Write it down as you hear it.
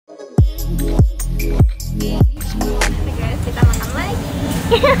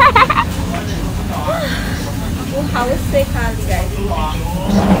Aku haus sekali guys.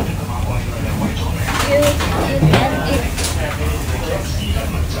 Eat and eat.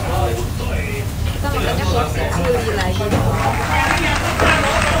 Kita makannya porsi Kuli lagi.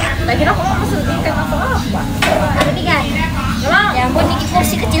 Lagi aku mau pesen ikan atau apa? Tapi kan, ya ampun ini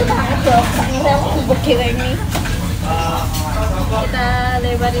porsi kecil banget dong. Saya mau bukti ini. Kita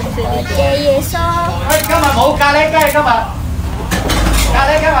lebarin sini. Oke, yeso. 今日冇咖喱雞，今日咖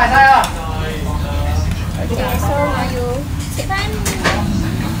喱雞埋晒啊！ Yeso, ayo. Sipan.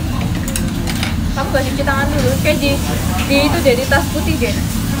 Kamu gak cuci tangan dulu, kayak di itu deh, di tas putih deh.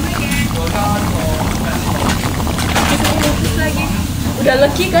 Terus lagi, udah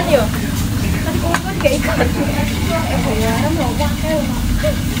legi kan yo? Tadi kamu kan kayak ikan. Garam mau pakai.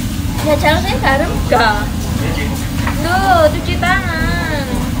 Ya jangan saya garam. Enggak. Tuh, cuci tangan.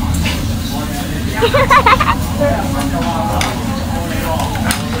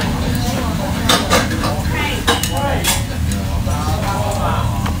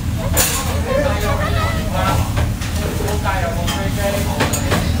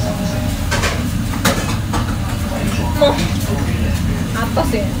 Mau atas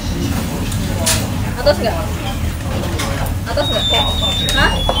ya? Atas nggak? Atas nggak?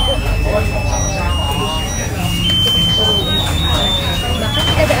 Hah? Makan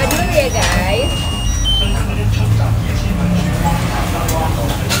kita doa dulu ya guys.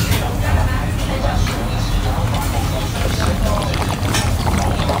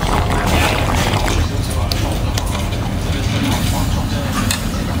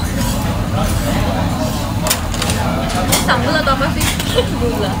 Sambal atau apa sih?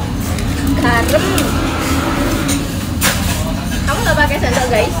 Gula, garam. Kamu nggak pakai sendal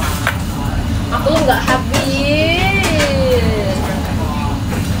guys? Aku nggak habis.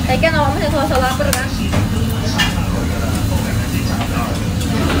 Kayak kan awalnya selasa lapar kan?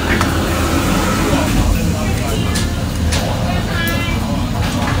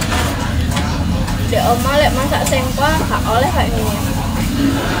 Dek oma lek masak sengkol gak oleh kayak gini.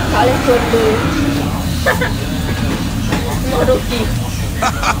 Gak oleh bodoh. Mau rugi.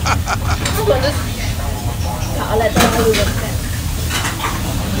 Terus gak oleh terlalu besar.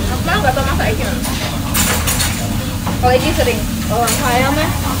 Aku nggak tau masak ini. Kalau ini sering. Kalau saya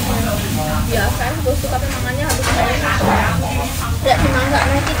mah biasa bosku tapi mangannya habis saya. Tidak dimasak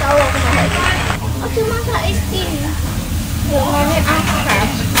nanti tahu aku masak ini. Aku masak ini. Lengannya akar.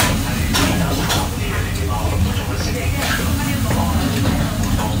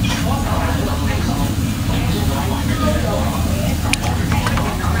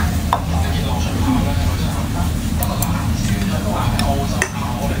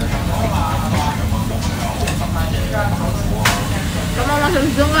 Kamu masuk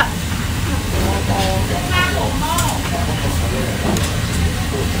hijau nggak?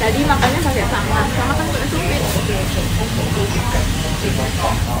 Tadi makannya pakai sama kan pakai supit.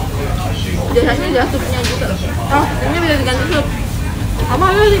 Biasanya dia supnya juga. Oh, ini bisa diganti sup. Apa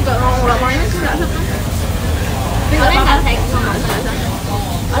lu juga mau ulamanya sih nggak sup? Boleh nggak saya ngomong?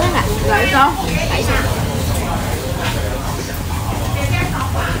 Boleh nggak? Nggak bisa. Nggak bisa.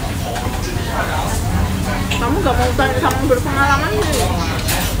 Kamu nggak mau tanya sama berpengalaman sih?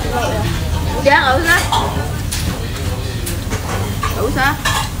 Udah nggak usah. Nggak usah.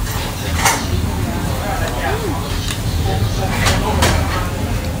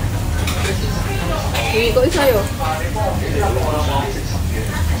 Ini kok bisa yo?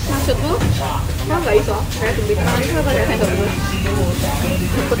 Maksudmu? Kok nggak bisa? Kayak sumpit tangan itu apa kayak sendok terus?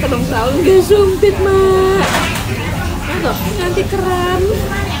 Aku tolong tahu nggak sumpit mak? Enggak, nanti kram.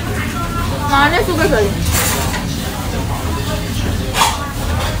 Makanya suka kali.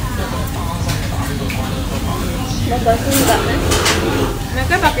 Mau bantu enggak mas?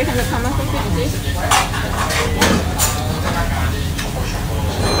 Mereka pakai sendok sama sumpit sih.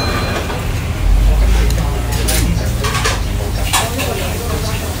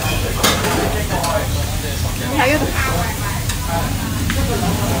 Ayo tuh.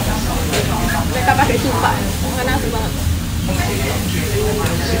 Mereka pakai sumpah karena asli banget.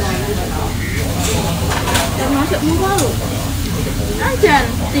 Termasuk murah loh. Ajan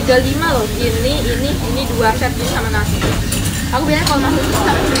 35 loh. Ini 2 set ini sama nasi. Aku bilang kalau masuk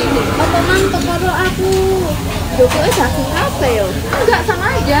susah sedikit. Teman kepala aku. Joko daging apa ya? Enggak, sama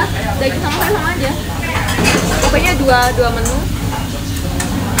aja. Daging sama kayak sama aja. Pokoknya dua menu.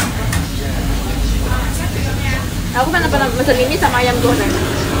 Aku pernah pesen ini sama ayam goreng.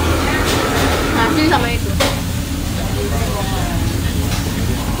 Nasi sama itu.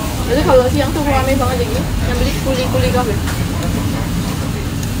 Jadi kalau siang tuh rame banget jadi yang beli kuli kafe.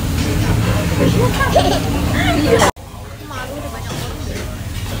 Iya. Malu udah banyak orang deh.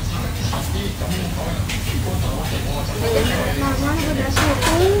 Mama udah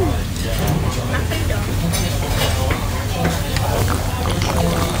suku. Makan dong.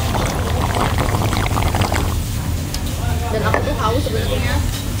 Dan aku tuh haus sebenarnya.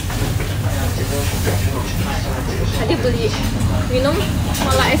 Tadi beli minum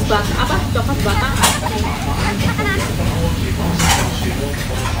malah es bata, apa coklat batang.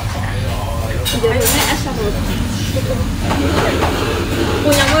 Jadinya es apa?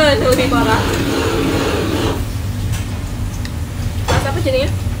 Punya gue lebih parah. Mas apa jadinya?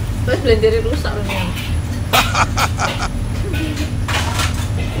 Terus blendernya rusak loh nih.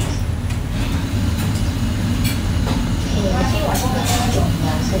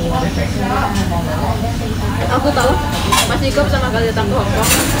 Aku tahu Mas Iko pertama kali datang ke Hongkong,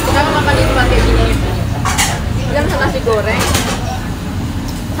 kita kan makan di tempat kayak gini. Kita pesan nasi goreng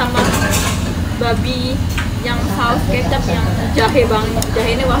sama babi yang saus kecap yang jahe banget,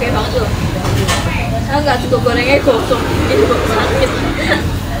 jahenya wangi banget loh. Enggak cukup gorengnya gosong, ini kok sakit.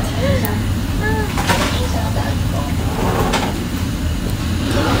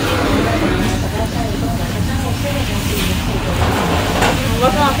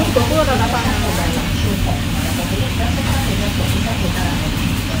 Enggak sama aku suka kurang apa?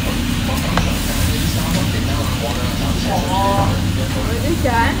 Ini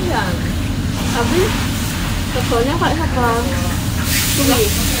jangan. Tapi tebalnya kayak apa? Kuli.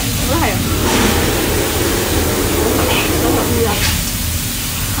 Murah ya? Rasa murah.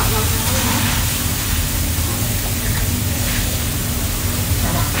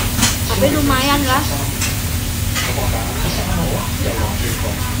 Tapi lumayan lah.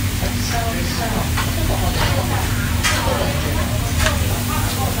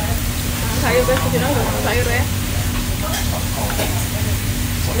 Sayur guys, kesini udah sayur ya.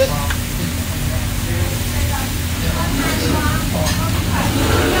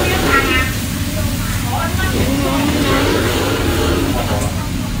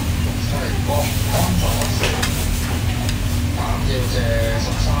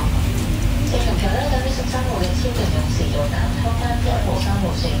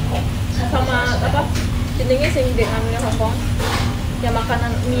 Sama apa jenengnya sing di namanya Hongkong yang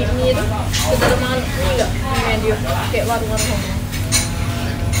makanan mie itu bener makan mie enggak mie medium kayak warung-warung Hongkong.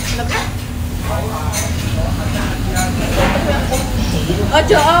 Kenapa?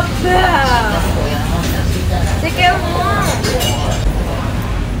 Ojo obah sikilmu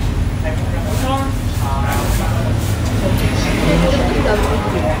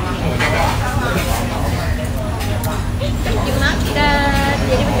dimakan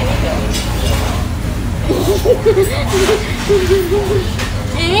jadi begini.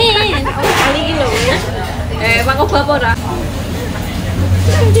 Kali ini loh Pak Oba ora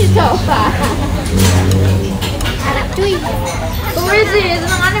dicoba anak cuy kuwi sih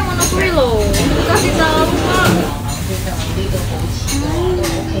senengane ngono kuwi lho kasih tahu kok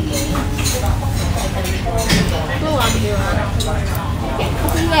lu gimana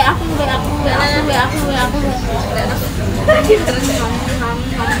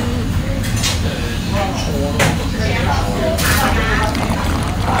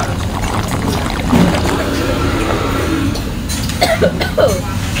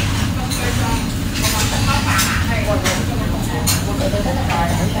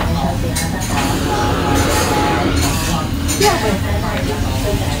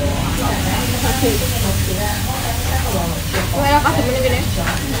kasih menit gini.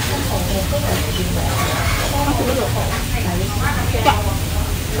 Kasih dulu. Coba.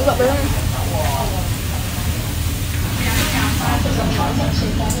 Coba belum.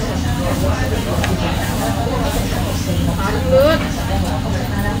 Lanjut.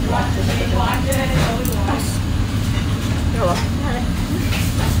 Ya Allah.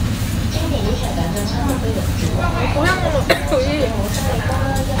 Kurang loh.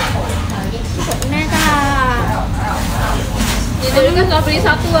 Neta. Jadi kan nggak beli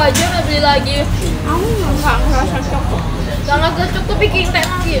satu aja nggak beli lagi. Aku nggak ngerasa cukup. Sangat cukup bikin teh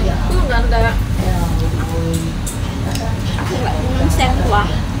lagi. Tuh nggak ada. Aku nggak minum sen tua.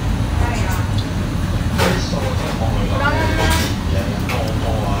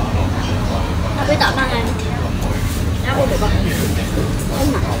 Tapi tak mangan. Aku udah pakai.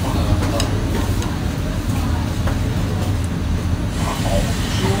 Enak.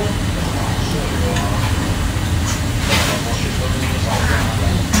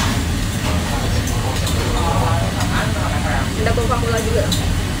 Ada Coca-Cola juga.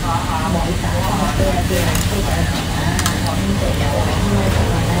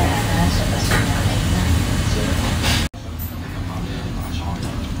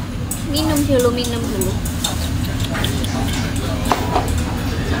 Minum dulu.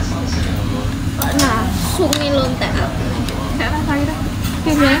 sungi lontek. Enggak lah saya dah.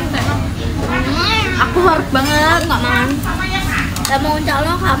 Biasanya entek. Aku harus banget Nggak mangan. Saya mau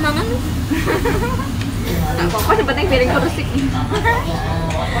calon nggak mangan. Enggak apa-apa, yang penting piring bersih.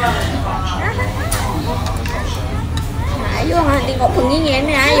 Ayo nanti kok bengi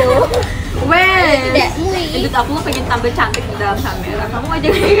ngene ayo. Wes. Tidakmu iki. Edit aku pengen tampil cantik di dalam kamera. Kamu aja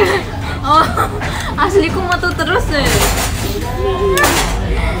kayak oh, asliku mau tuh terus deh.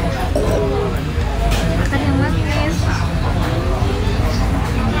 Makan yang manis.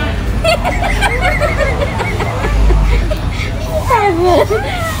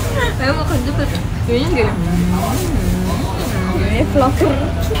 Ayo makan cepet. Kayaknya gini. Ini vlogger.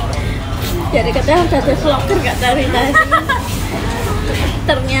 Jadi katanya udah ada vlogger gak cari tadi.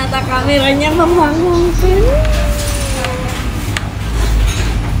 Ternyata kameranya membangunkan.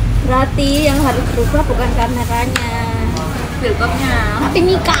 Berarti yang harus berubah bukan kameranya, Filternya. tapi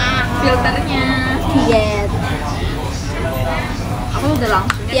nikah. Filternya. Diet. Aku udah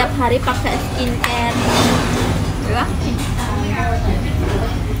langsung. Tiap hari pakai skincare. Ya.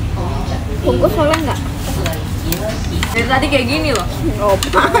 Bungkus boleh nggak? Dari tadi kayak gini loh.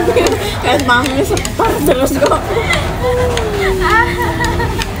 Opa, kayak mangga setar terus kok.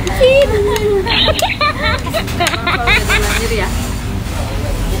 Kalau udah terlanjur ya.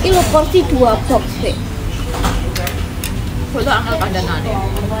 Ini lo porsi 2 box deh. Foto angkat kandangan ya.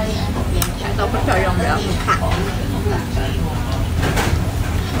 Gak tau percaya nggak.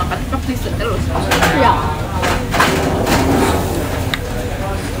 Makan terus terus. Ya.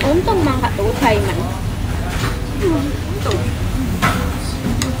 Untung mangga tuh Thaiman. Tuh.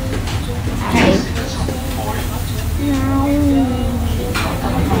 Hai.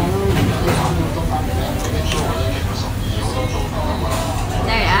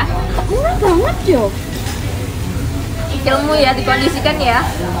 Nah ya. Murah banget yo. Ilmu ya dikondisikan ya.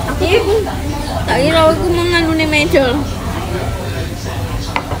 Tak kira aku mengandung medal.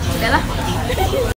 Udah lah.